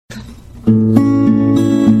Welcome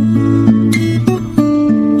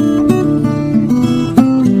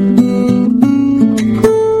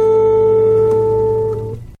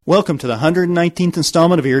to the 119th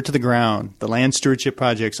installment of Ear to the Ground, the Land Stewardship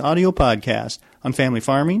Project's audio podcast on family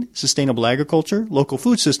farming, sustainable agriculture, local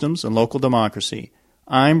food systems, and local democracy.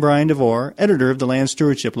 I'm Brian DeVore, editor of the Land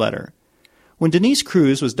Stewardship Letter. When Denise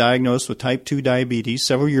Cruz was diagnosed with type 2 diabetes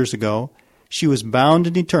several years ago, she was bound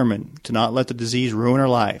and determined to not let the disease ruin her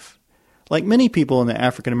life. Like many people in the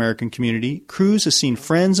African American community, Cruz has seen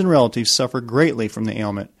friends and relatives suffer greatly from the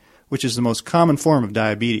ailment, which is the most common form of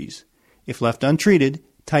diabetes. If left untreated,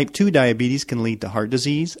 type 2 diabetes can lead to heart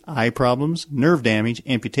disease, eye problems, nerve damage,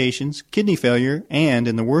 amputations, kidney failure, and,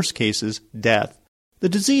 in the worst cases, death. The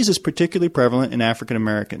disease is particularly prevalent in African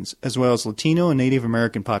Americans, as well as Latino and Native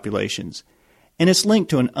American populations, and it's linked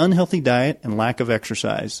to an unhealthy diet and lack of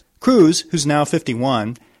exercise. Cruz, who's now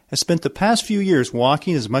 51, has spent the past few years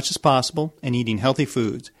walking as much as possible and eating healthy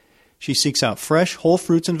foods. She seeks out fresh, whole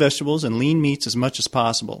fruits and vegetables and lean meats as much as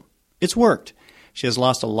possible. It's worked. She has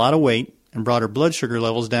lost a lot of weight and brought her blood sugar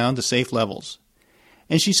levels down to safe levels.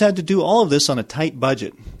 And she's had to do all of this on a tight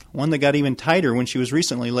budget, one that got even tighter when she was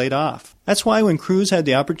recently laid off. That's why when Cruz had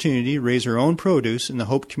the opportunity to raise her own produce in the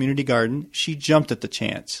Hope Community Garden, she jumped at the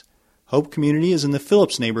chance. Hope Community is in the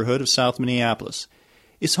Phillips neighborhood of South Minneapolis.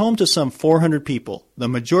 It's home to some 400 people, the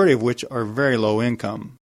majority of which are very low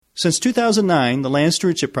income. Since 2009, the Land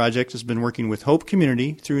Stewardship Project has been working with Hope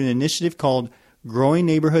Community through an initiative called Growing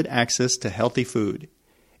Neighborhood Access to Healthy Food.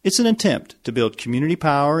 It's an attempt to build community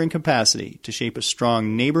power and capacity to shape a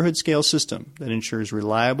strong neighborhood-scale system that ensures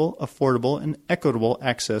reliable, affordable, and equitable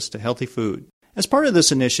access to healthy food. As part of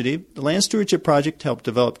this initiative, the Land Stewardship Project helped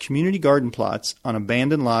develop community garden plots on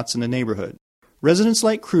abandoned lots in the neighborhood. Residents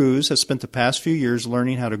like Cruz have spent the past few years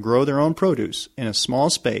learning how to grow their own produce in a small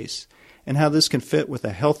space and how this can fit with a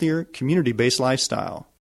healthier, community-based lifestyle.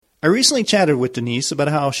 I recently chatted with Denise about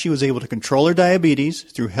how she was able to control her diabetes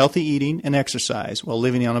through healthy eating and exercise while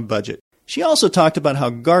living on a budget. She also talked about how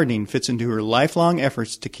gardening fits into her lifelong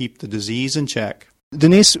efforts to keep the disease in check.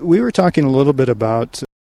 Denise, we were talking a little bit about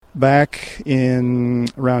back in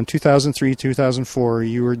around 2003, 2004,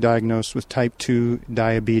 you were diagnosed with type 2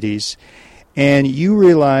 diabetes, and you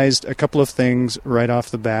realized a couple of things right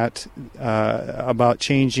off the bat about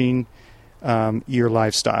changing your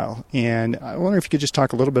lifestyle. And I wonder if you could just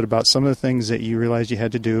talk a little bit about some of the things that you realized you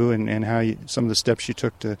had to do and how some of the steps you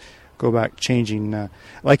took to go back changing.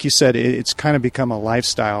 Like you said, it's kind of become a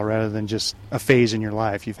lifestyle rather than just a phase in your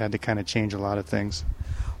life. You've had to kind of change a lot of things.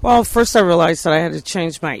 Well, first I realized that I had to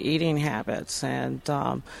change my eating habits, and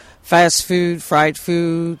fast food, fried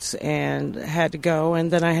foods, and had to go. And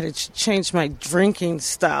then I had to change my drinking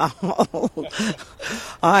style.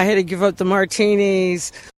 I had to give up the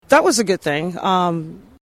martinis. That was a good thing.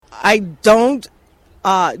 I don't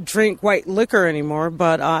drink white liquor anymore,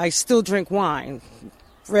 but I still drink wine,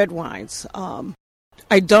 red wines.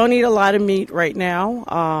 I don't eat a lot of meat right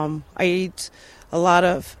now. I eat a lot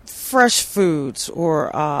of fresh foods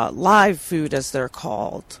or live food, as they're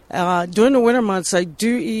called. During the winter months, I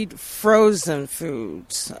do eat frozen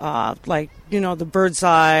foods, like, the Bird's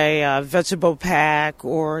Eye vegetable pack,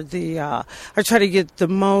 or I try to get the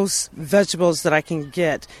most vegetables that I can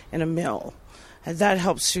get in a meal. And that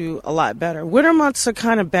helps you a lot better. Winter months are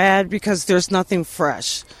kind of bad because there's nothing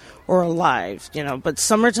fresh or alive, but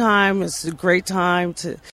summertime is a great time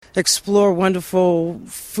to explore wonderful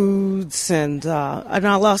foods, and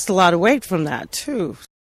I lost a lot of weight from that too.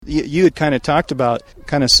 You had kind of talked about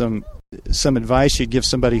kind of some advice you'd give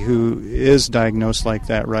somebody who is diagnosed like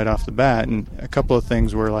that right off the bat, and a couple of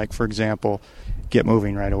things were like, for example, get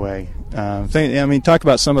moving right away. Talk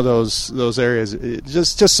about some of those areas.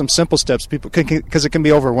 Just some simple steps, people, because it can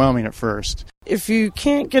be overwhelming at first. If you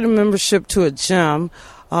can't get a membership to a gym,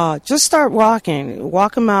 just start walking.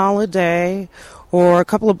 Walk a mile a day, or a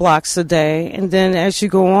couple of blocks a day, and then as you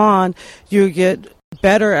go on, you get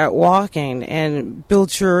better at walking and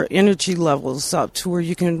build your energy levels up to where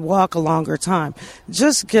you can walk a longer time.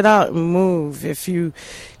 Just get out and move. If you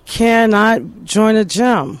cannot join a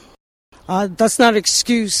gym, that's not an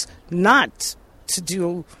excuse not to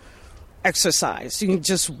do exercise. You can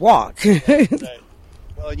just walk. Right.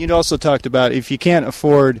 Well, you'd also talked about if you can't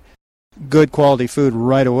afford good quality food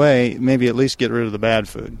right away, maybe at least get rid of the bad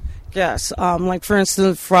food. Yes, like for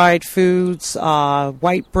instance, fried foods,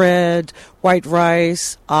 white bread, white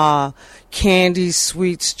rice, candies,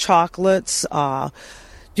 sweets, chocolates. Those are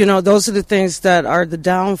the things that are the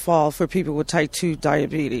downfall for people with type 2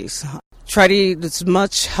 diabetes. Try to eat as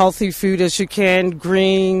much healthy food as you can.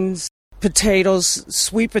 Greens, potatoes,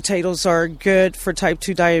 sweet potatoes are good for type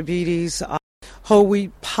 2 diabetes. whole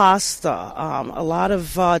wheat pasta, a lot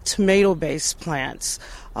of tomato-based plants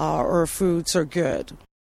or foods are good.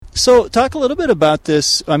 So talk a little bit about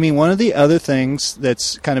this. I mean, one of the other things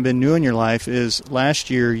that's kind of been new in your life is last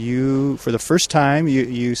year you, for the first time,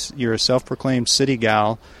 you're a self-proclaimed city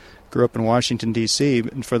gal, grew up in Washington, D.C.,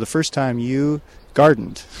 and for the first time you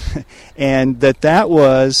gardened. And that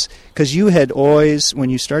was because you had always, when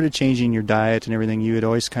you started changing your diet and everything, you had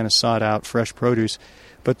always kind of sought out fresh produce.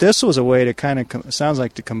 But this was a way to kind of, sounds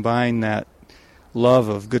like, to combine that love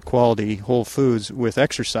of good quality whole foods with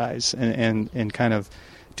exercise and kind of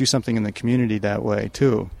do something in the community that way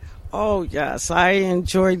too. Oh yes, I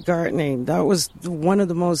enjoyed gardening. That was one of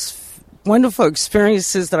the most wonderful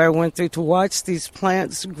experiences that I went through, to watch these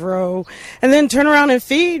plants grow and then turn around and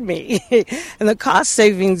feed me. And the cost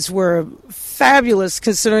savings were fabulous,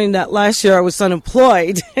 considering that last year I was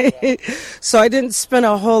unemployed. So I didn't spend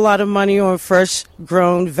a whole lot of money on fresh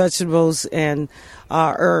grown vegetables and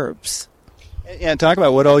herbs. Yeah, talk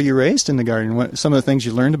about what all you raised in the garden, what some of the things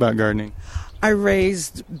you learned about gardening. I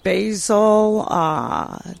raised basil,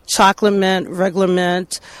 chocolate mint, regular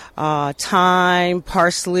mint, thyme,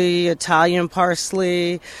 parsley, Italian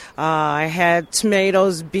parsley. I had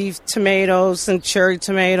tomatoes, beef tomatoes and cherry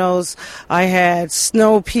tomatoes. I had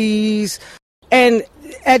snow peas. And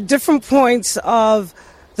at different points of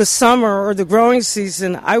the summer or the growing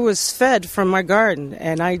season, I was fed from my garden,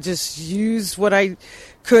 and I just used what I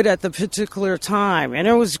could at the particular time. And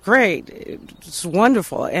it was great. It was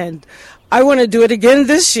wonderful. And I want to do it again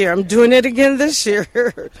this year. I'm doing it again this year.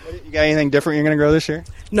 You got anything different you're going to grow this year?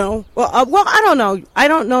 No. Well, I don't know. I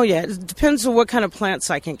don't know yet. It depends on what kind of plants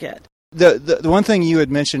I can get. The one thing you had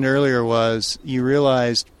mentioned earlier was you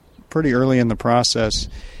realized pretty early in the process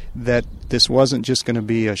that this wasn't just going to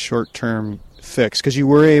be a short-term fix, because you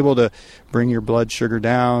were able to bring your blood sugar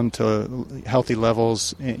down to healthy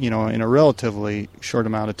levels, in a relatively short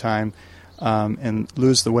amount of time, and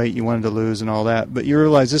lose the weight you wanted to lose and all that. But you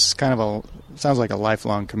realize this is kind of sounds like a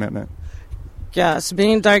lifelong commitment. Yes,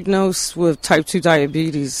 being diagnosed with type 2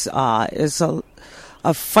 diabetes is a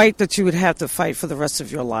fight that you would have to fight for the rest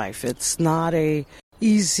of your life. It's not a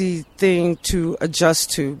easy thing to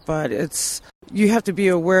adjust to, but you have to be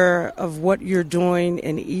aware of what you're doing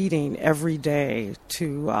and eating every day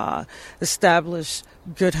to establish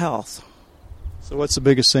good health. So what's the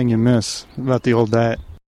biggest thing you miss about the old diet?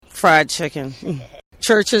 Fried chicken.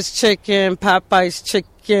 Church's chicken, Popeye's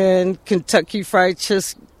chicken, Kentucky Fried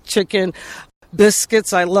Chicken,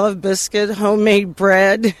 biscuits. I love biscuits, homemade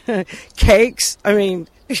bread, cakes. I mean,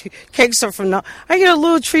 cakes are phenomenal. I get a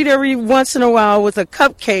little treat every once in a while with a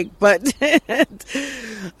cupcake, but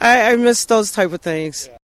I miss those type of things.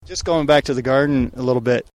 Yeah. Just going back to the garden a little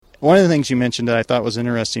bit, one of the things you mentioned that I thought was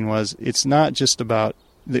interesting was it's not just about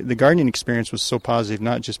the gardening experience was so positive,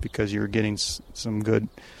 not just because you were getting some good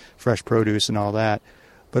fresh produce and all that,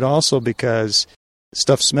 but also because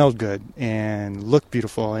stuff smelled good and looked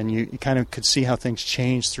beautiful, and you kind of could see how things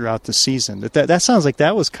changed throughout the season. That sounds like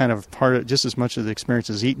that was kind of part of just as much of the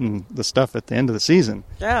experience as eating the stuff at the end of the season.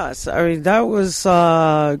 Yes, I mean, that was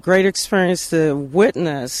a great experience to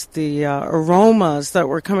witness the aromas that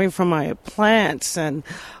were coming from my plants, and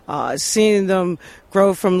seeing them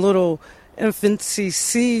grow from little infancy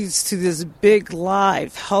seeds to this big,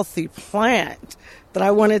 live, healthy plant that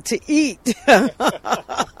I wanted to eat.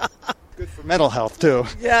 Good for mental health, too.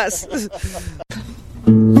 Yes.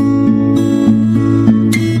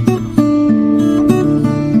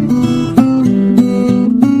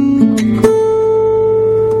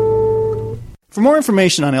 For more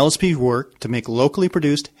information on LSP's work to make locally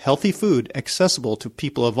produced healthy food accessible to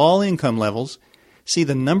people of all income levels, see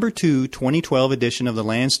the number 2 2012 edition of the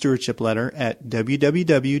Land Stewardship Letter at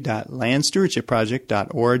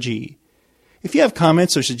www.landstewardshipproject.org. If you have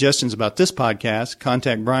comments or suggestions about this podcast,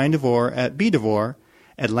 contact Brian DeVore at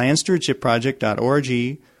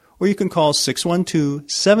bdevore@landstewardshipproject.org, or you can call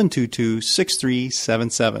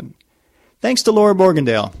 612-722-6377. Thanks to Laura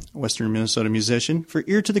Borgendale, a Western Minnesota musician, for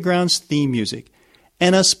Ear to the Ground's theme music.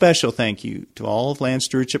 And a special thank you to all of Land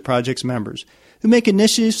Stewardship Project's members who make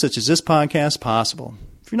initiatives such as this podcast possible.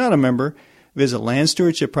 If you're not a member, visit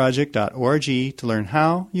landstewardshipproject.org to learn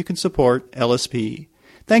how you can support LSP.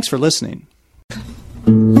 Thanks for listening.